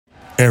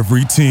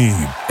Every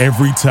team,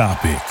 every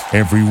topic,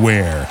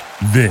 everywhere.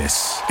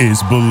 This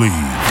is Believe.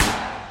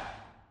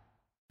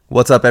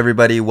 What's up,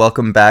 everybody?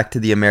 Welcome back to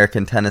the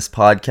American Tennis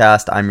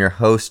Podcast. I'm your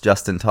host,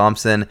 Justin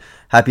Thompson.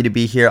 Happy to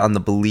be here on the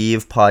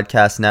Believe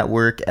Podcast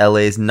Network,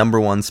 LA's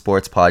 #1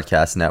 sports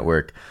podcast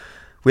network.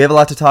 We have a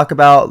lot to talk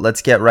about.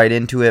 Let's get right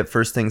into it.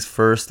 First things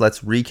first, let's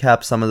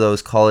recap some of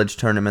those college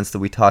tournaments that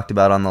we talked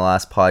about on the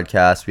last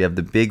podcast. We have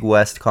the Big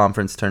West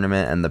Conference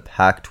Tournament and the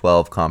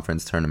Pac-12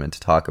 Conference Tournament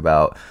to talk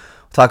about.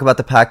 Talk about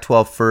the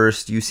Pac-12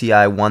 first.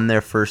 UCI won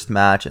their first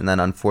match and then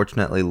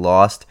unfortunately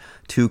lost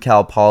to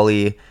Cal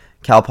Poly.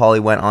 Cal Poly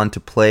went on to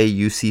play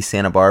UC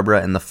Santa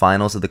Barbara in the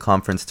finals of the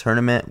conference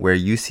tournament, where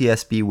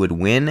UCSB would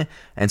win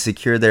and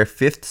secure their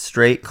 5th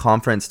straight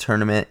conference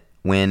tournament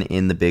win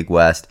in the Big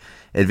West,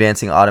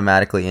 advancing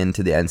automatically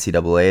into the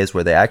NCAAs,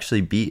 where they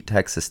actually beat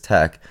Texas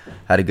Tech.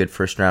 Had a good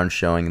first round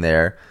showing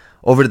there.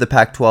 Over to the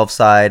Pac-12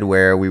 side,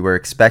 where we were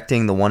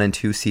expecting the 1 and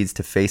 2 seeds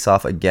to face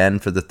off again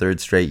for the 3rd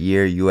straight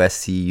year,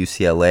 USC,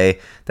 UCLA.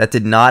 That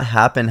did not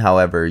happen,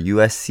 however.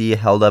 USC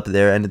held up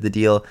their end of the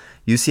deal.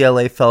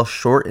 UCLA fell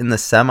short in the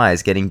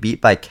semis, getting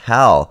beat by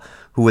Cal,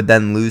 who would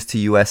then lose to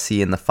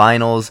USC in the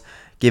finals,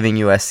 giving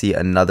USC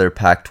another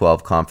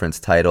Pac-12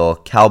 conference title.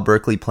 Cal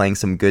Berkeley playing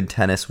some good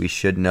tennis, we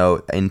should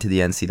note, into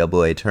the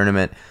NCAA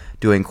tournament,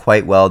 doing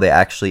quite well. They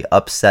actually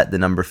upset the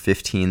number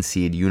 15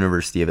 seed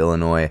University of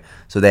Illinois,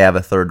 so they have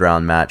a 3rd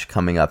round match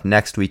coming up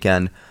next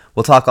weekend.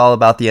 We'll talk all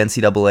about the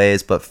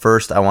NCAAs, but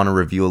first I want to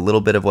review a little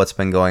bit of what's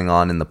been going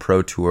on in the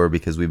Pro Tour,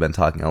 because we've been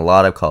talking a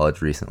lot of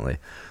college recently.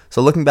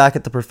 So looking back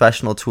at the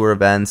professional tour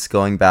events,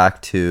 going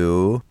back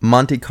to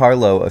Monte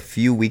Carlo a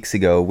few weeks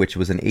ago, which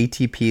was an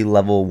ATP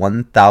level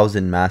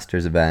 1000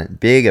 Masters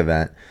event, big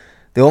event.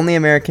 The only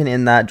American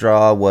in that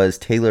draw was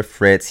Taylor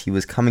Fritz. He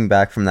was coming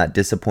back from that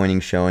disappointing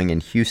showing in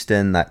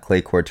Houston, that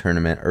clay court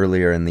tournament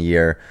earlier in the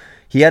year.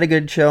 He had a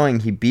good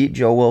showing. He beat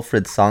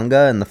Jo-Wilfried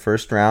Tsonga in the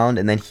first round,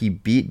 and then he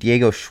beat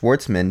Diego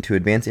Schwartzman to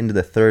advance into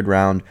the 3rd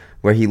round,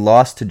 where he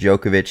lost to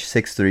Djokovic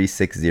 6-3,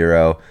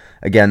 6-0.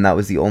 Again, that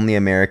was the only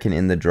American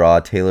in the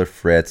draw, Taylor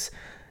Fritz.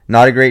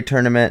 Not a great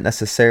tournament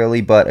necessarily,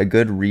 but a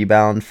good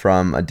rebound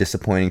from a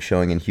disappointing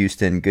showing in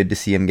Houston. Good to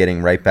see him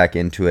getting right back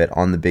into it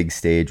on the big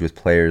stage with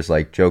players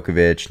like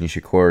Djokovic,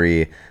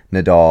 Nishikori,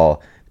 Nadal,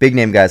 big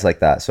name guys like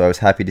that. So I was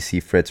happy to see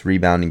Fritz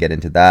rebound and get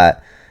into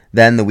that.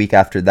 Then the week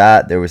after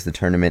that, there was the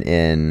tournament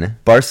in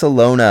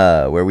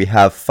Barcelona, where we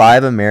have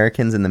 5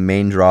 Americans in the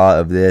main draw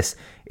of this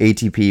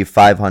ATP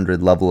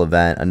 500 level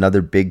event,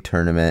 another big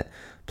tournament.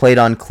 Played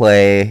on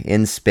clay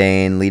in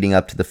Spain, leading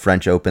up to the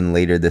French Open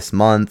later this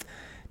month.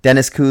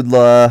 Denis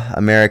Kudla,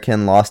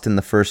 American, lost in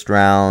the first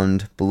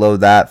round. Below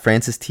that,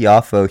 Frances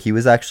Tiafoe, he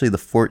was actually the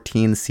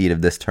 14th seed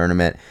of this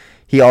tournament.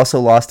 He also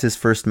lost his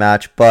first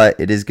match, but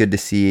it is good to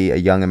see a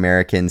young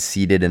American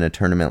seeded in a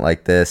tournament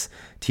like this.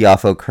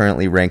 Tiafoe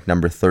currently ranked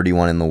number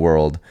 31 in the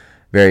world.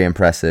 Very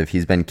impressive.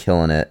 He's been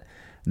killing it.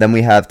 Then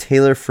we have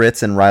Taylor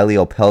Fritz and Riley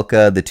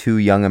Opelka, the 2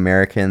 young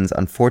Americans.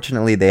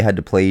 Unfortunately, they had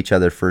to play each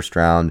other first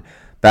round.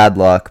 Bad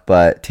luck,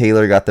 but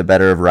Taylor got the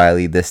better of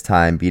Riley this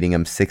time, beating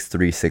him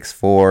 6-3,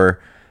 6-4.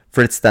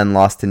 Fritz then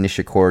lost to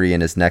Nishikori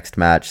in his next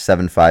match,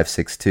 7-5,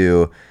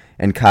 6-2,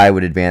 and Kai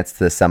would advance to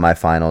the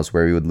semifinals,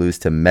 where he would lose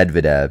to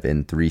Medvedev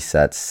in 3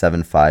 sets,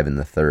 7-5 in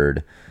the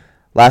 3rd.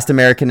 Last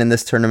American in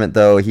this tournament,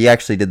 though, he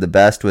actually did the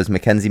best, was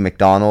Mackenzie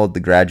McDonald, the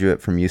graduate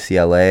from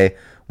UCLA.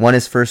 Won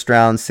his first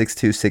round,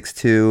 6-2,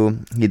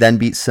 6-2. He then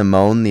beat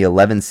Simone, the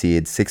 11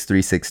 seed, 6-3,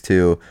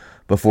 6-2,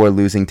 before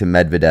losing to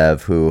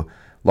Medvedev, who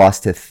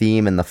lost to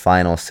Thiem in the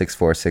final, 6-4,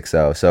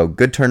 6-0. So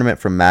good tournament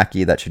from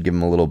Mackie. That should give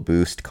him a little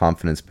boost,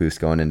 confidence boost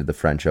going into the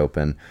French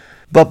Open.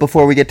 But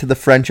before we get to the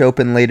French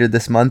Open later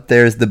this month,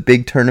 there's the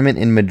big tournament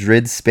in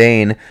Madrid,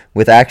 Spain,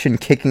 with action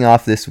kicking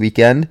off this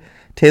weekend.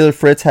 Taylor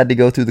Fritz had to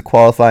go through the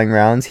qualifying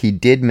rounds. He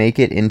did make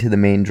it into the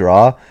main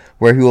draw,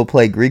 where he will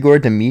play Grigor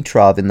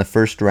Dimitrov in the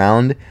first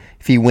round.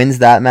 If he wins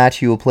that match,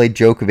 he will play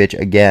Djokovic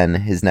again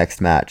his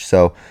next match.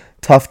 So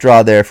tough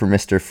draw there for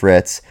Mr.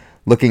 Fritz.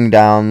 Looking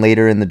down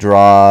later in the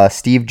draw,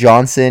 Steve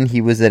Johnson,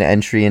 he was an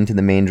entry into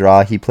the main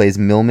draw. He plays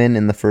Millman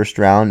in the first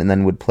round and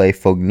then would play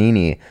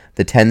Fognini,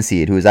 the 10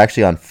 seed, who is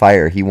actually on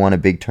fire. He won a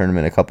big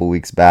tournament a couple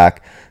weeks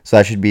back, so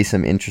that should be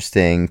some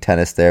interesting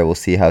tennis there. We'll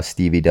see how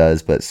Stevie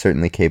does, but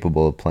certainly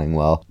capable of playing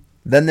well.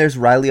 Then there's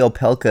Riley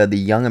Opelka, the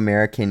young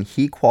American.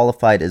 He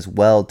qualified as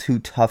well. 2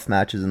 tough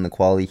matches in the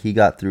quali. He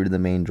got through to the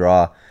main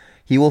draw.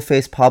 He will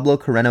face Pablo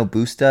Carreno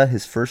Busta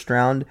his first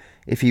round.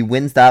 If he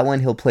wins that one,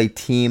 he'll play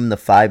Thiem, the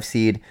 5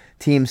 seed.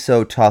 Thiem's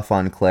so tough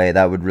on clay.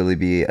 That would really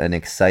be an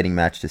exciting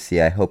match to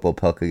see. I hope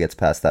Opelka gets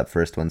past that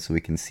first one so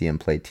we can see him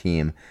play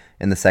Thiem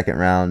in the second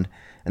round.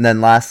 And then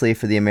lastly,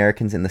 for the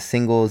Americans in the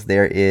singles,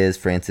 there is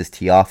Frances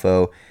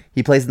Tiafoe.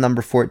 He plays the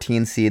number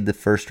 14 seed, the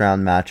first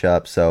round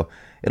matchup, so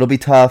it'll be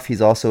tough.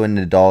 He's also in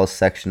Nadal's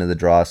section of the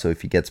draw, so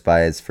if he gets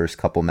by his first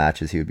couple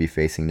matches, he would be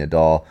facing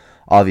Nadal,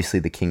 obviously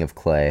the king of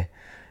clay.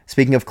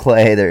 Speaking of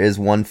clay, there is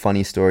one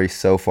funny story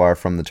so far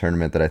from the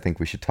tournament that I think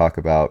we should talk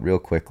about real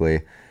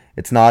quickly.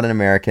 It's not an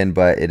American,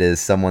 but it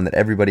is someone that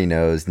everybody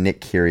knows,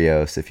 Nick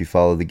Kyrgios. If you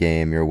follow the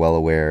game, you're well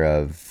aware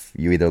of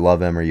You either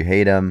love him or you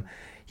hate him.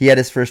 He had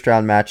his first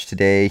round match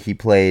today. He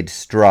played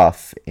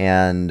Struff,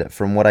 and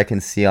from what I can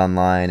see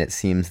online, it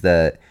seems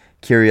that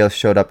Kyrgios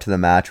showed up to the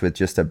match with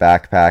just a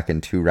backpack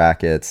and 2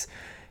 rackets.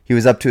 He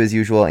was up to his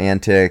usual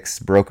antics,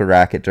 broke a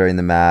racket during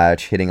the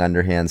match, hitting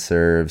underhand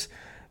serves.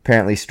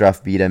 Apparently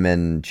Struff beat him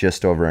in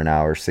just over an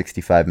hour,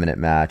 65-minute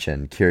match,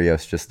 and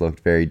Kyrgios just looked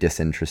very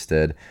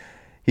disinterested.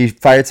 He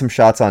fired some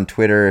shots on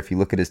Twitter. If you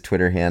look at his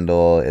Twitter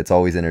handle, it's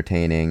always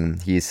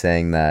entertaining. He's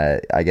saying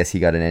that I guess he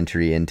got an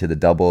entry into the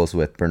doubles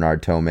with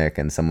Bernard Tomic,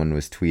 and someone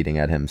was tweeting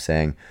at him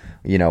saying,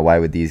 why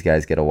would these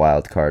guys get a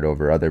wild card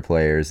over other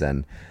players?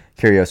 And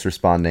Kyrgios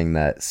responding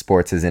that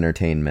sports is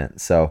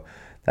entertainment. So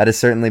that has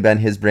certainly been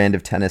his brand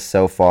of tennis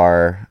so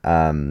far.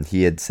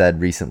 He had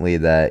said recently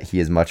that he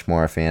is much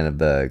more a fan of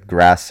the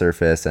grass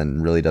surface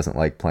and really doesn't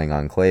like playing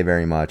on clay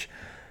very much.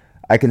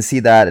 I can see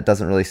that. It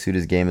doesn't really suit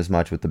his game as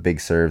much with the big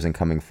serves and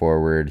coming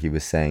forward. He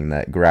was saying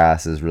that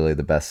grass is really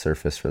the best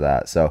surface for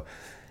that. So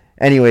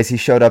anyways, he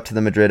showed up to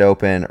the Madrid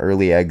Open,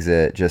 early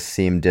exit, just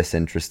seemed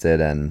disinterested,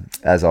 and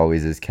as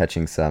always is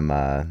catching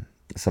some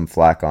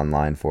flack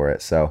online for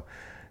it. So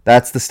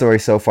that's the story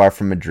so far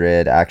from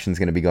Madrid. Action's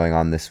going to be going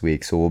on this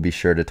week, so we'll be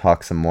sure to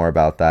talk some more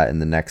about that in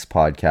the next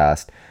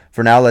podcast.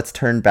 For now, let's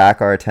turn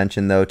back our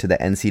attention, though, to the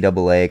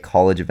NCAA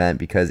college event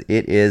because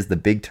it is the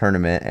big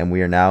tournament, and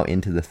we are now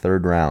into the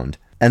 3rd round.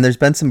 And there's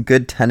been some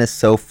good tennis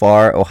so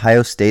far.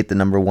 Ohio State, the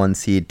number 1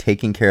 seed,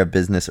 taking care of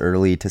business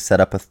early to set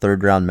up a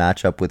 3rd round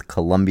matchup with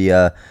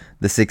Columbia,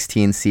 the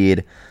 16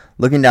 seed.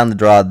 Looking down the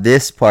draw,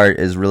 this part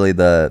is really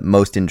the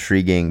most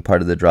intriguing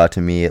part of the draw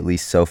to me, at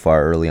least so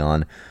far early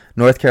on.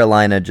 North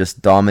Carolina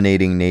just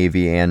dominating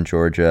Navy and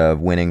Georgia,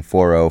 winning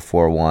 4-0,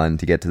 4-1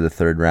 to get to the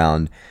 3rd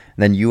round.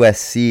 And then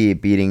USC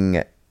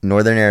beating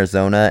Northern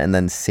Arizona and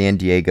then San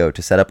Diego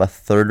to set up a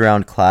 3rd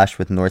round clash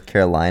with North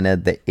Carolina.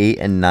 The 8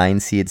 and 9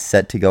 seeds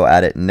set to go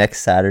at it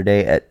next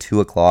Saturday at 2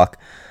 o'clock.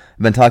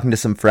 I've been talking to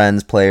some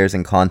friends, players,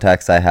 and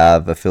contacts I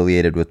have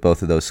affiliated with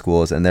both of those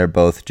schools, and they're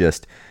both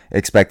just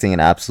expecting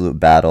an absolute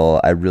battle.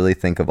 I really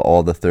think of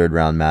all the 3rd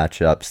round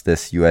matchups,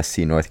 this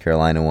USC North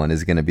Carolina one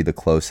is going to be the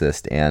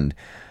closest, and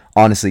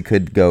honestly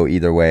could go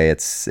either way.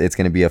 It's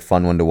going to be a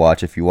fun one to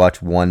watch. If you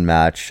watch one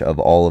match of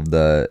all of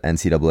the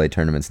NCAA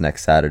tournaments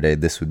next Saturday,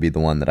 this would be the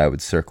one that I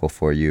would circle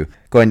for you.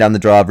 Going down the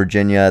draw,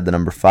 Virginia, the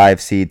number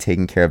 5 seed,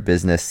 taking care of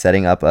business,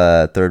 setting up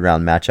a 3rd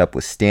round matchup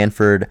with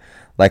Stanford.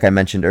 Like I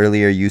mentioned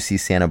earlier, UC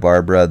Santa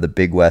Barbara, the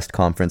Big West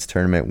Conference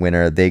tournament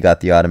winner, they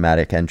got the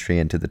automatic entry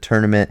into the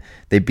tournament.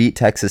 They beat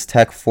Texas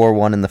Tech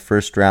 4-1 in the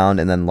first round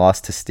and then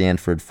lost to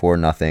Stanford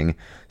 4-0.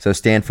 So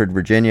Stanford,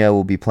 Virginia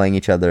will be playing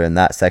each other in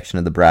that section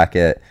of the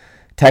bracket.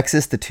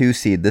 Texas, the 2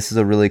 seed, this is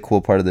a really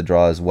cool part of the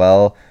draw as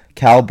well.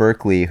 Cal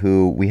Berkeley,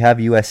 who we have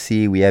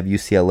USC, we have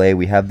UCLA,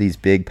 we have these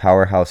big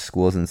powerhouse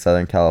schools in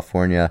Southern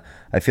California.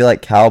 I feel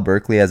like Cal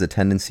Berkeley has a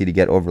tendency to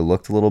get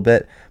overlooked a little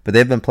bit, but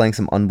they've been playing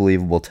some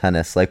unbelievable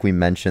tennis. Like we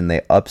mentioned,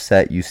 they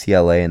upset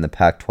UCLA in the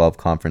Pac-12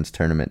 conference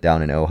tournament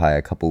down in Ojai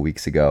a couple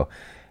weeks ago.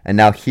 And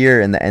now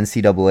here in the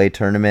NCAA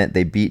tournament,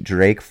 they beat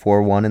Drake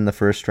 4-1 in the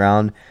first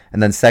round.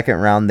 And then second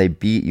round, they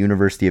beat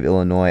University of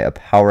Illinois, a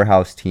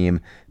powerhouse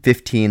team,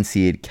 15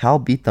 seed. Cal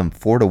beat them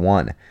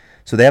 4-1.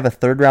 So they have a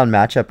 3rd round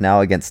matchup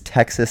now against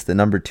Texas, the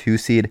number 2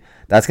 seed.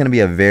 That's going to be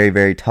a very,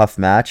 very tough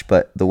match,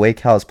 but the way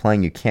Cal is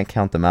playing, you can't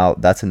count them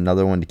out. That's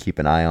another one to keep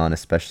an eye on,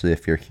 especially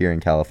if you're here in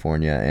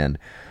California and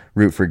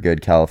root for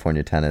good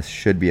California tennis.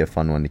 Should be a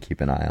fun one to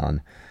keep an eye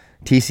on.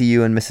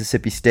 TCU and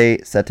Mississippi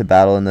State set to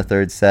battle in the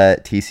 3rd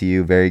set.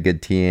 TCU, very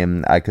good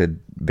team. I could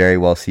very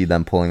well see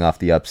them pulling off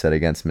the upset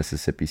against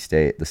Mississippi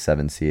State, the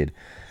 7 seed.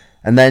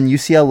 And then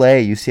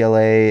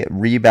UCLA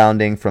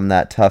rebounding from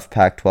that tough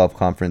Pac-12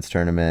 conference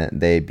tournament.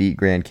 They beat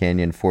Grand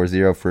Canyon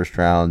 4-0 first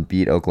round,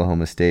 beat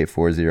Oklahoma State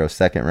 4-0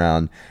 second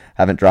round.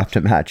 Haven't dropped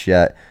a match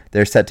yet.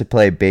 They're set to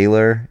play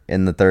Baylor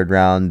in the 3rd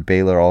round.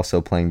 Baylor also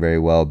playing very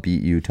well,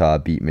 beat Utah,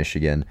 beat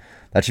Michigan.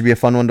 That should be a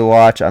fun one to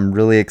watch. I'm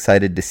really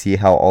excited to see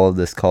how all of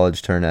this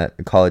college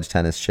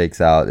tennis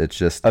shakes out. It's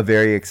just a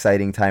very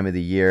exciting time of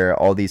the year.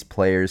 All these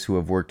players who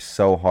have worked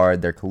so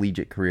hard, their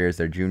collegiate careers,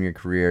 their junior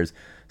careers,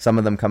 some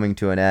of them coming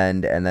to an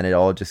end, and then it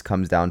all just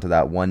comes down to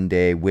that one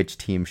day, which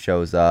team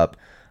shows up.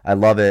 I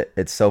love it.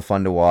 It's so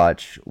fun to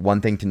watch.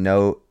 One thing to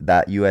note,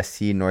 that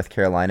USC North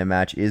Carolina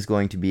match is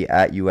going to be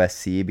at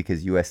USC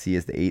because USC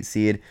is the 8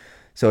 seed.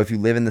 So if you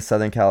live in the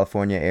Southern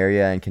California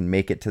area and can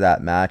make it to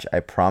that match,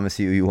 I promise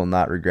you, you will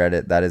not regret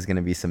it. That is going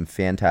to be some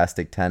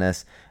fantastic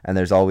tennis, and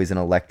there's always an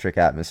electric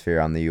atmosphere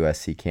on the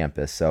USC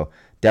campus. So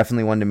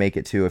definitely one to make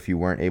it to if you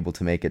weren't able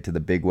to make it to the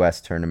Big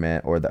West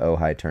tournament or the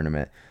Ojai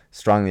tournament.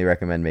 Strongly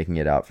recommend making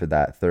it out for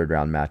that 3rd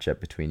round matchup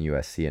between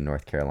USC and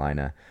North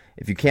Carolina.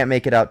 If you can't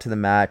make it out to the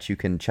match, you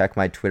can check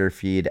my Twitter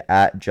feed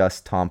at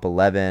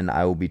JustTomp11.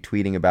 I will be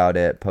tweeting about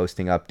it,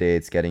 posting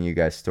updates, getting you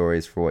guys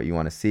stories for what you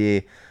want to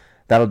see.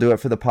 That'll do it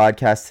for the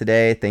podcast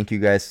today. Thank you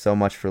guys so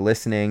much for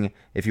listening.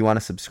 If you want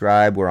to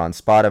subscribe, we're on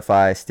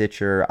Spotify,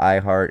 Stitcher,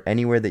 iHeart,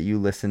 anywhere that you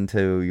listen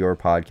to your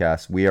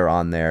podcast, we are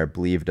on there.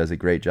 Believe does a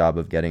great job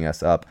of getting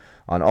us up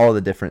on all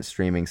the different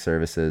streaming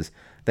services.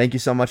 Thank Thank you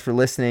so much for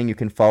listening. You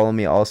can follow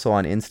me also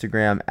on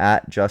Instagram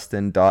at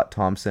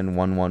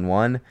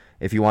justin.thompson111.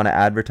 If you want to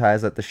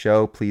advertise at the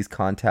show, please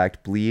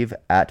contact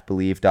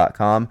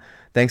Bleav@Bleav.com.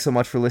 Thanks so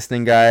much for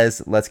listening,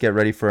 guys. Let's get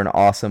ready for an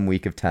awesome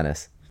week of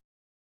tennis.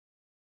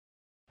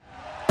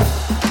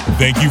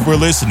 Thank you for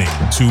listening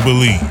to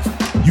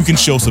Bleav. You can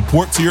show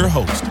support to your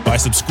host by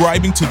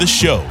subscribing to the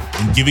show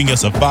and giving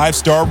us a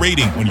 5-star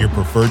rating on your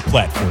preferred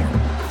platform.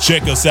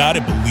 Check us out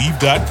at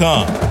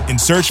Bleav.com and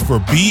search for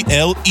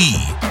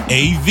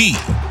BLEAV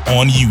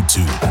on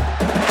YouTube.